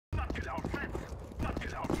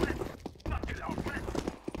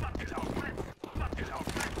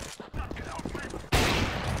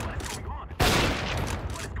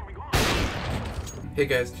Hey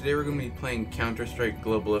guys, today we're going to be playing Counter-Strike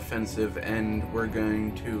Global Offensive and we're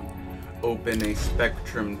going to open a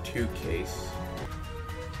Spectrum 2 case.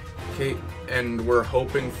 Okay, and we're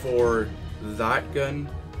hoping for that gun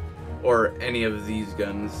or any of these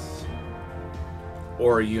guns.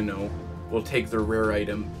 Or, you know, we'll take the rare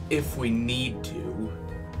item if we need to.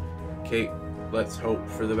 Okay, let's hope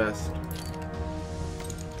for the best.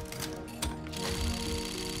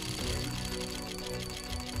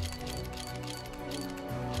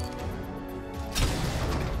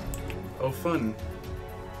 Oh, fun.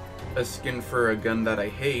 A skin for a gun that I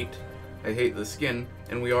hate. I hate the skin,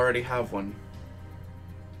 and we already have one.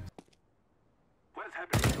 What is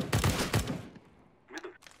happening?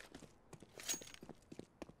 Middle.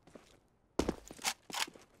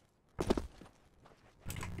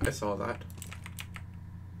 I saw that.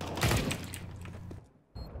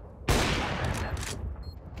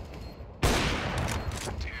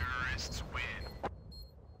 Terrorists win.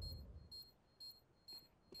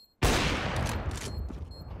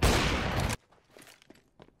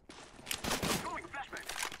 Throwing flashbang.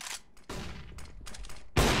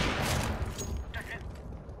 Check in.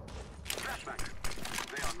 Flashbang.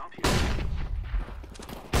 They are not here.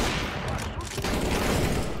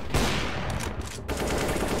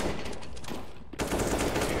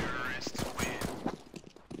 Terrorists win.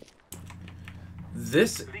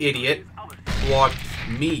 This idiot blocked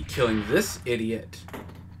me killing this idiot.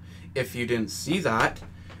 If you didn't see that,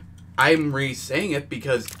 I'm re-saying it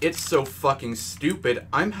because it's so fucking stupid,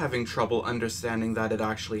 I'm having trouble understanding that it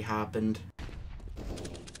actually happened.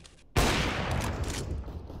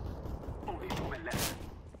 Only 2 men left.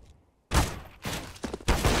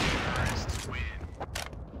 Terrorists win.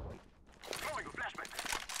 Throwing a flashbang.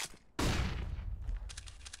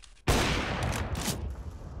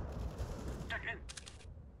 Check in.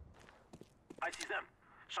 I see them.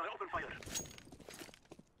 Shall I open fire?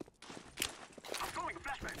 I'm throwing a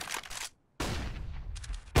flashbang.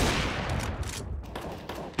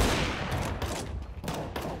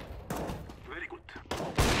 Very good.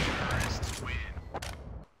 Terrorists win.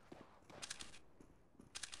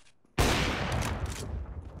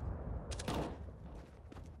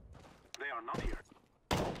 They are not here.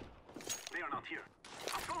 They are not here.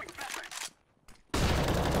 I'm throwing a flashbang.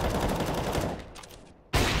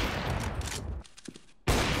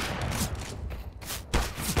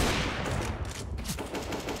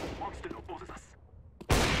 Monster opposes us.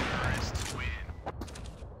 Terrorists win.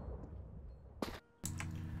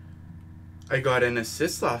 I got an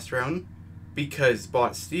assist last round because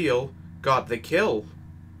Bot Steel got the kill.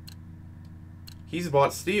 He's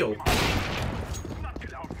Bot Steel. Not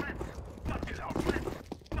kill our friends. Not kill our friends.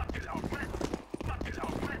 Not kill our friends. Not kill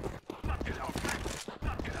our friends. Not kill our friends.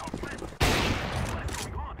 Not kill our friends. What is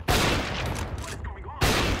going on? What is going on?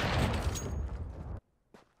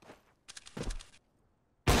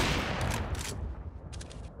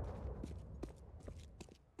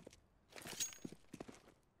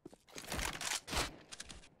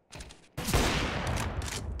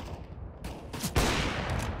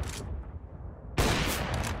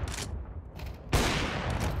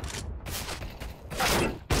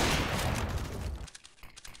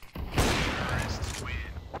 Terrorists win.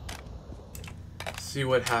 See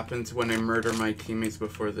what happens when I murder my teammates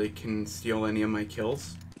before they can steal any of my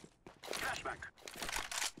kills? Flashback.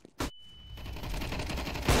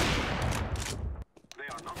 They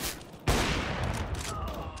are not here.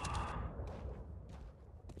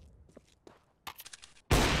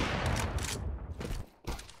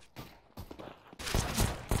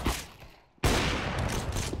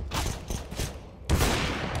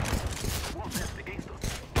 One left against us.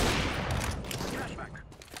 Flashback.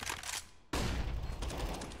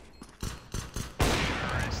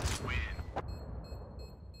 Terrorists win.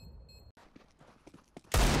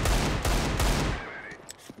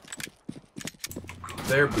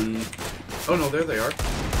 There be. Oh no, there they are.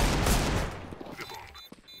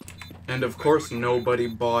 And of course nobody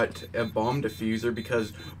bought a bomb diffuser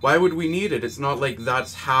because why would we need it? It's not like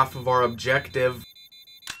that's half of our objective.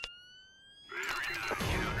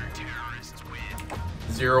 Counter-terrorists win.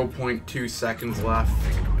 0.2 seconds left.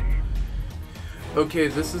 Okay,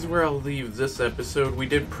 this is where I'll leave this episode. We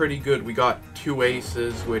did pretty good. We got 2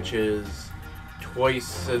 aces, which is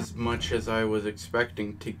twice as much as I was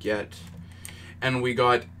expecting to get. And we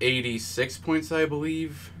got 86 points, I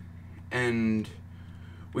believe. And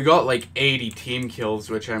we got like 80 team kills,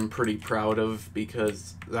 which I'm pretty proud of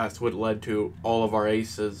because that's what led to all of our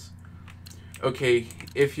aces. Okay,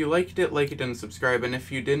 if you liked it, like it and subscribe. And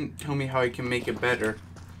if you didn't, tell me how I can make it better.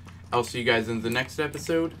 I'll see you guys in the next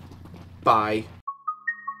episode. Bye.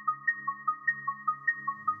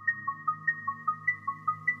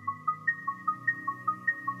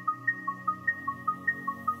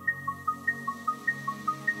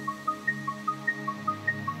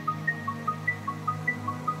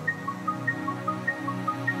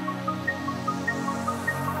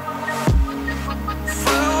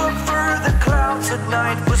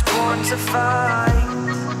 tonight was born to fight.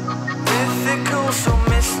 Mythical, so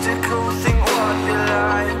mystical, think what you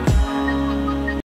like.